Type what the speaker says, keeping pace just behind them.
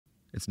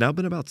It's now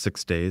been about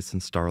 6 days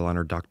since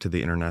Starliner docked to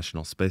the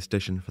International Space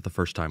Station for the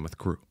first time with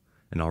crew,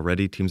 and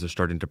already teams are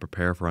starting to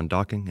prepare for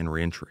undocking and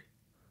reentry.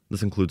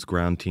 This includes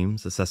ground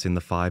teams assessing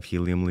the 5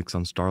 helium leaks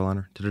on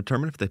Starliner to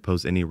determine if they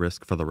pose any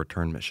risk for the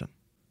return mission.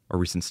 A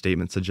recent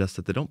statement suggests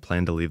that they don't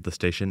plan to leave the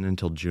station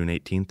until June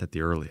 18th at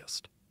the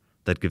earliest.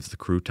 That gives the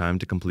crew time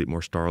to complete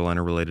more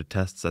Starliner-related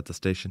tests at the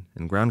station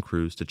and ground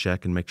crews to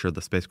check and make sure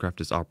the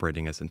spacecraft is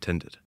operating as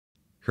intended.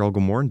 Here I'll go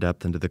more in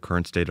depth into the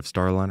current state of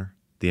Starliner,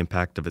 the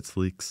impact of its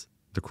leaks,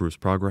 the crew's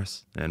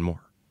progress, and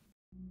more.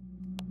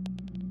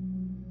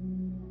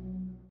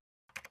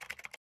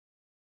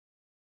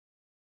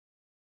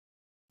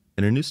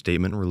 In a new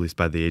statement released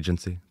by the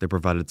agency, they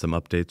provided some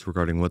updates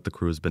regarding what the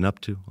crew has been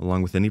up to,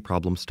 along with any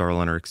problems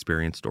Starliner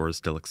experienced or is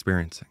still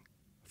experiencing.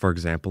 For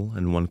example,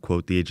 in one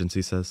quote the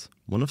agency says,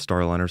 one of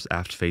Starliner's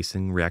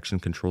aft-facing reaction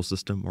control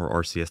system, or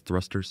RCS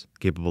thrusters,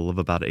 capable of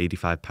about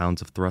 85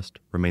 pounds of thrust,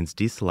 remains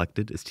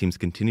deselected as teams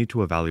continue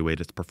to evaluate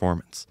its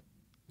performance.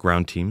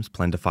 Ground teams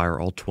plan to fire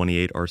all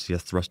 28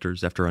 RCS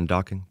thrusters after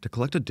undocking to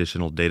collect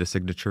additional data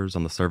signatures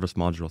on the service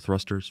module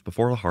thrusters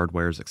before the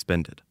hardware is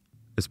expended.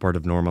 As part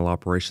of normal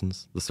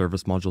operations, the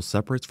service module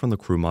separates from the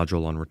crew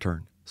module on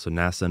return, so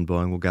NASA and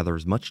Boeing will gather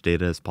as much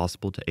data as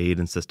possible to aid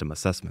in system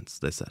assessments,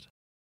 they said.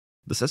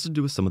 This has to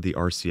do with some of the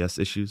RCS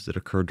issues that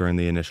occurred during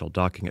the initial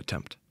docking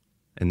attempt.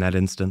 In that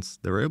instance,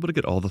 they were able to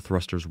get all the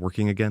thrusters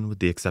working again with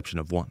the exception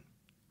of one.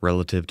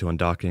 Relative to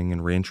undocking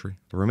and reentry,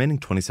 the remaining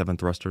 27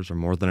 thrusters are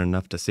more than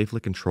enough to safely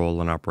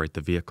control and operate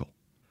the vehicle.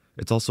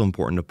 It's also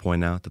important to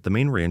point out that the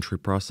main reentry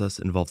process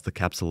involves the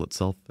capsule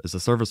itself, as the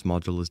service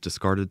module is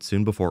discarded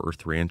soon before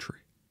Earth reentry.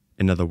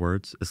 In other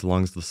words, as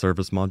long as the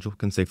service module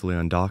can safely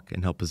undock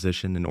and help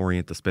position and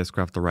orient the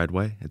spacecraft the right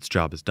way, its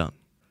job is done.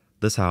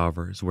 This,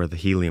 however, is where the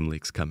helium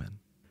leaks come in.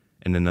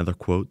 In another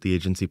quote, the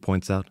agency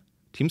points out,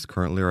 teams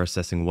currently are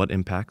assessing what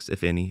impacts,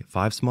 if any,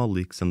 5 small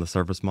leaks in the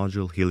service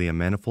module helium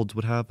manifolds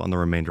would have on the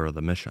remainder of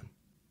the mission.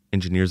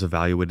 Engineers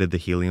evaluated the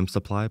helium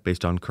supply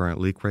based on current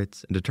leak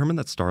rates and determined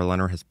that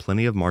Starliner has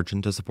plenty of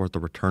margin to support the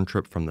return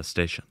trip from the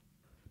station.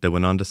 They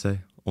went on to say,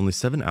 only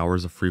 7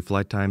 hours of free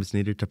flight time is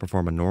needed to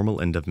perform a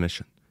normal end of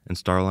mission, and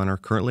Starliner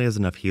currently has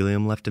enough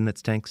helium left in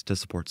its tanks to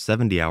support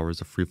 70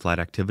 hours of free flight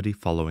activity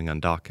following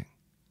undocking.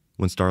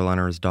 When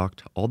Starliner is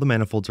docked, all the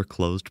manifolds are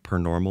closed per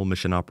normal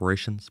mission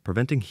operations,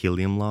 preventing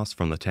helium loss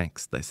from the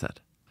tanks, they said.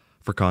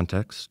 For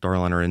context,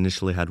 Starliner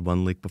initially had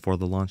 1 leak before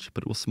the launch,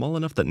 but it was small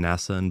enough that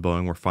NASA and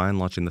Boeing were fine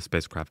launching the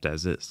spacecraft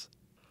as is.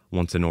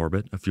 Once in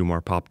orbit, a few more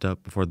popped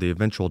up before the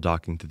eventual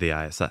docking to the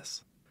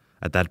ISS.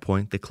 At that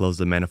point, they closed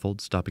the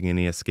manifold, stopping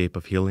any escape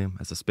of helium,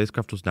 as the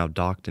spacecraft was now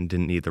docked and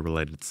didn't need the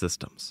related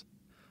systems.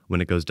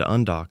 When it goes to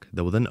undock,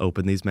 they will then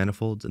open these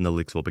manifolds and the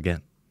leaks will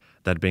begin.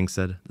 That being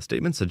said, the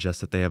statement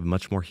suggests that they have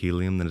much more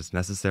helium than is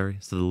necessary,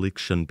 so the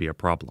leaks shouldn't be a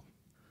problem.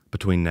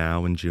 Between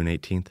now and June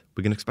 18th,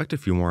 we can expect a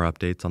few more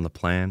updates on the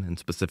plan and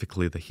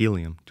specifically the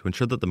helium to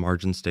ensure that the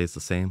margin stays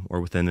the same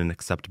or within an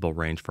acceptable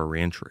range for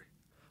reentry.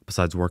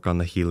 Besides work on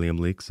the helium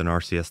leaks and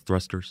RCS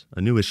thrusters,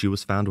 a new issue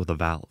was found with a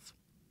valve.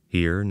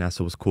 Here,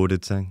 NASA was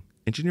quoted saying,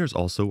 engineers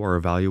also are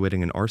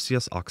evaluating an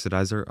RCS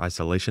oxidizer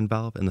isolation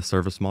valve in the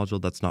service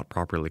module that's not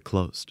properly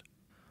closed.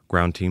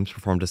 Ground teams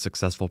performed a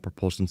successful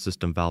propulsion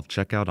system valve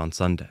checkout on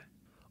Sunday.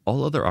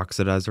 All other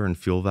oxidizer and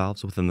fuel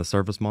valves within the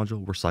service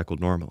module were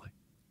cycled normally.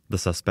 The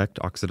suspect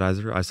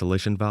oxidizer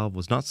isolation valve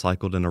was not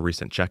cycled in a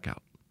recent checkout.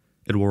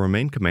 It will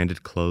remain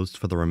commanded closed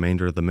for the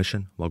remainder of the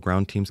mission while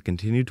ground teams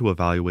continue to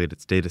evaluate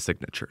its data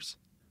signatures.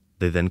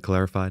 They then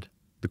clarified,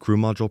 the crew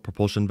module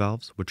propulsion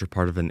valves, which are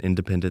part of an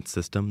independent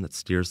system that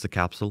steers the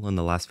capsule in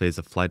the last phase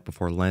of flight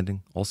before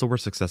landing, also were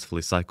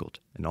successfully cycled,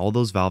 and all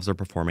those valves are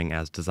performing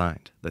as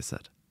designed, they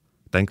said.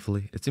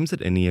 Thankfully, it seems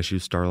that any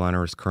issues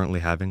Starliner is currently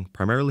having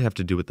primarily have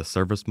to do with the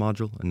service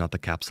module and not the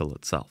capsule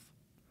itself.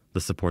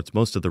 This supports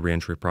most of the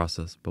reentry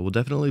process, but will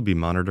definitely be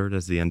monitored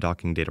as the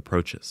undocking date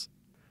approaches.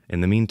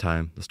 In the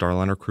meantime, the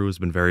Starliner crew has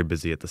been very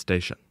busy at the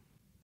station.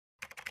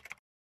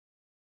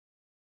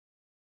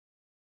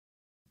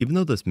 Even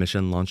though this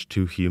mission launched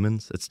 2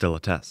 humans, it's still a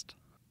test.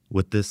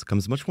 With this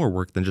comes much more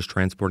work than just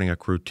transporting a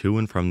crew to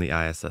and from the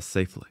ISS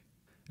safely.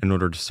 In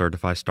order to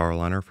certify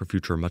Starliner for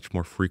future much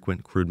more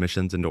frequent crewed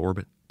missions into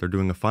orbit, they're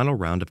doing a final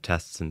round of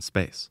tests in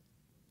space.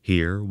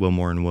 Here,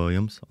 Wilmore and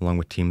Williams, along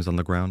with teams on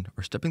the ground,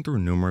 are stepping through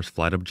numerous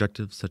flight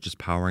objectives such as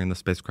powering the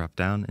spacecraft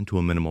down into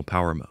a minimal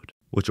power mode,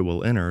 which it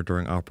will enter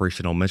during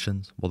operational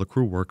missions while the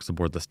crew works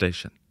aboard the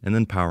station, and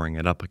then powering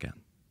it up again.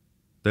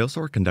 They also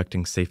are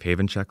conducting safe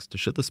haven checks to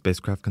show the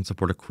spacecraft can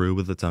support a crew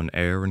with its own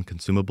air and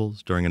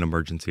consumables during an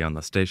emergency on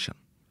the station.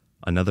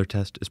 Another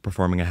test is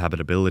performing a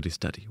habitability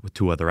study with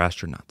 2 other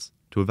astronauts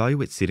to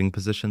evaluate seating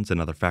positions and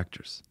other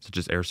factors, such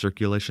as air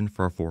circulation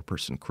for a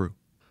 4-person crew.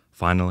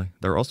 Finally,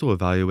 they're also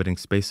evaluating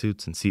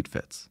spacesuits and seat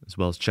fits, as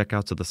well as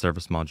checkouts of the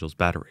service module's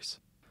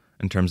batteries.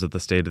 In terms of the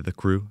state of the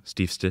crew,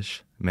 Steve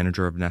Stish,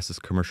 manager of NASA's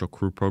Commercial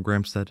Crew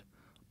Program, said,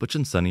 Butch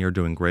and Sunny are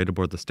doing great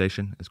aboard the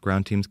station as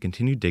ground teams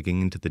continue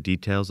digging into the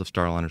details of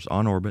Starliner's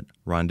on-orbit,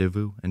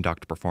 rendezvous, and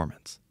docked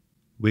performance.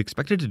 We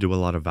expected to do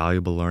a lot of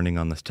valuable learning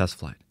on this test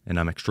flight, and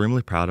I'm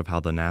extremely proud of how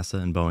the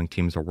NASA and Boeing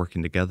teams are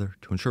working together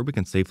to ensure we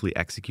can safely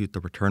execute the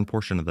return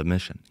portion of the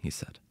mission, he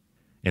said.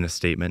 In a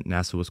statement,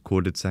 NASA was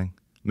quoted saying,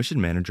 "Mission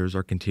managers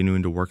are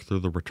continuing to work through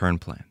the return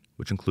plan,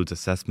 which includes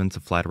assessments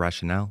of flight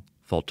rationale,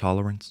 fault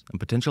tolerance, and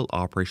potential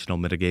operational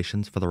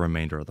mitigations for the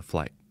remainder of the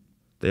flight."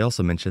 They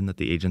also mentioned that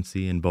the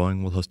agency and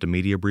Boeing will host a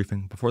media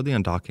briefing before the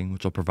undocking,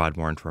 which will provide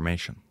more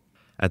information.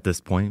 At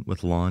this point,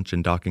 with launch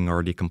and docking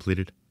already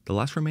completed, the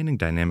last remaining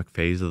dynamic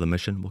phase of the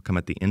mission will come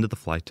at the end of the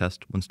flight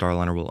test when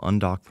Starliner will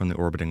undock from the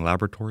orbiting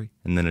laboratory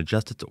and then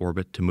adjust its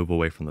orbit to move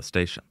away from the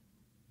station.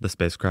 The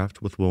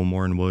spacecraft, with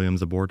Wilmore and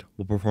Williams aboard,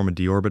 will perform a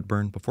deorbit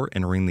burn before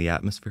entering the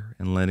atmosphere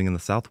and landing in the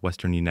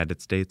southwestern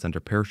United States under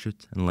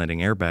parachutes and landing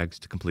airbags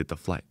to complete the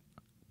flight.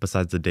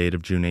 Besides the date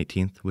of June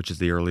 18th, which is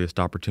the earliest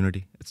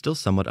opportunity, it's still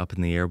somewhat up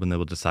in the air when they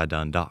will decide to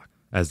undock.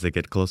 As they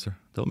get closer,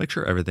 they'll make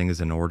sure everything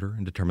is in order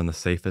and determine the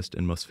safest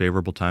and most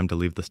favorable time to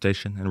leave the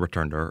station and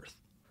return to Earth.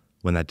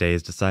 When that day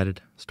is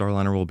decided,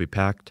 Starliner will be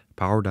packed,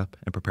 powered up,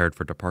 and prepared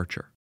for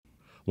departure.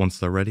 Once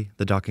they're ready,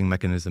 the docking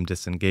mechanism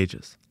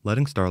disengages,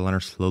 letting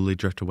Starliner slowly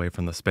drift away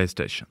from the space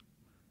station.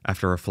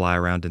 After a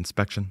fly-around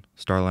inspection,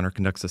 Starliner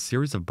conducts a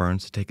series of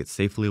burns to take it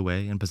safely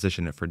away and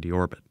position it for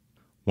deorbit.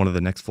 One of the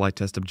next flight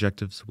test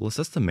objectives will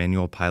assess the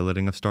manual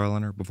piloting of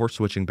Starliner before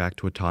switching back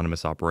to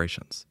autonomous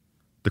operations.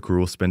 The crew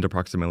will spend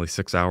approximately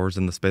 6 hours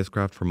in the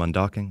spacecraft from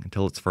undocking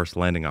until its first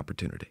landing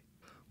opportunity.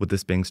 With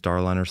this being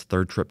Starliner's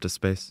third trip to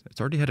space, it's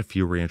already had a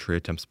few reentry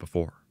attempts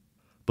before.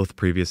 Both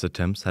previous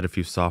attempts had a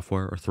few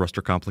software or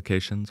thruster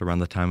complications around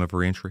the time of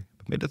reentry,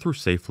 but made it through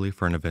safely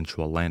for an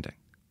eventual landing.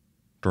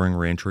 During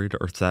reentry to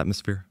Earth's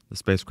atmosphere, the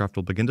spacecraft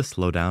will begin to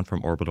slow down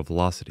from orbital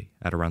velocity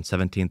at around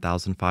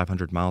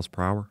 17,500 miles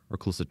per hour or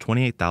close to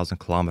 28,000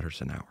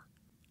 kilometers an hour.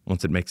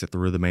 Once it makes it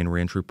through the main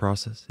reentry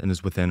process and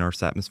is within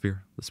Earth's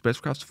atmosphere, the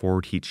spacecraft's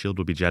forward heat shield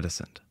will be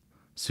jettisoned.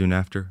 Soon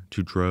after,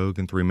 2 drogue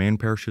and 3 main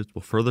parachutes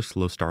will further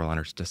slow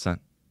Starliner's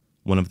descent.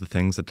 One of the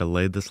things that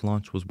delayed this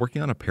launch was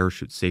working on a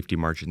parachute safety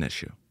margin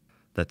issue.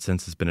 That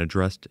since has been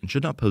addressed and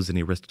should not pose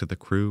any risk to the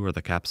crew or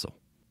the capsule.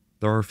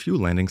 There are a few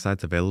landing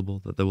sites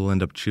available that they will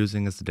end up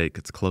choosing as the date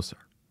gets closer.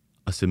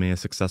 Assuming a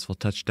successful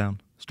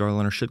touchdown,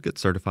 Starliner should get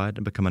certified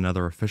and become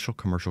another official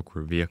commercial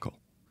crew vehicle.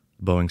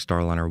 Boeing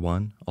Starliner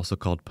 1, also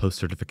called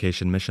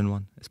Post-Certification Mission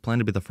 1, is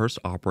planned to be the first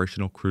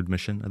operational crewed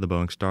mission of the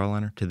Boeing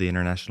Starliner to the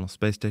International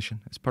Space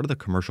Station as part of the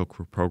commercial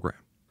crew program.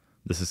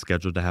 This is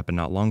scheduled to happen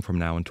not long from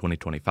now in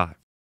 2025.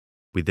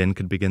 We then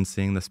could begin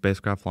seeing the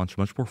spacecraft launch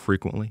much more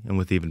frequently and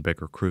with even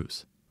bigger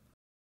crews.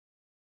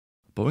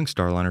 Boeing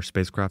Starliner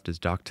spacecraft is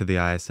docked to the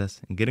ISS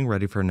and getting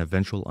ready for an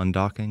eventual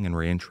undocking and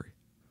reentry.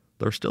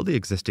 There are still the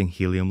existing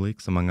helium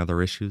leaks among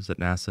other issues that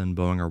NASA and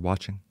Boeing are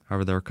watching,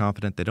 however they are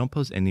confident they don't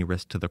pose any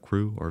risk to the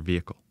crew or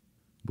vehicle.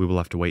 We will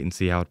have to wait and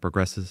see how it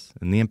progresses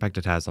and the impact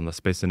it has on the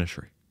space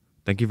industry.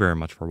 Thank you very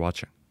much for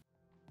watching.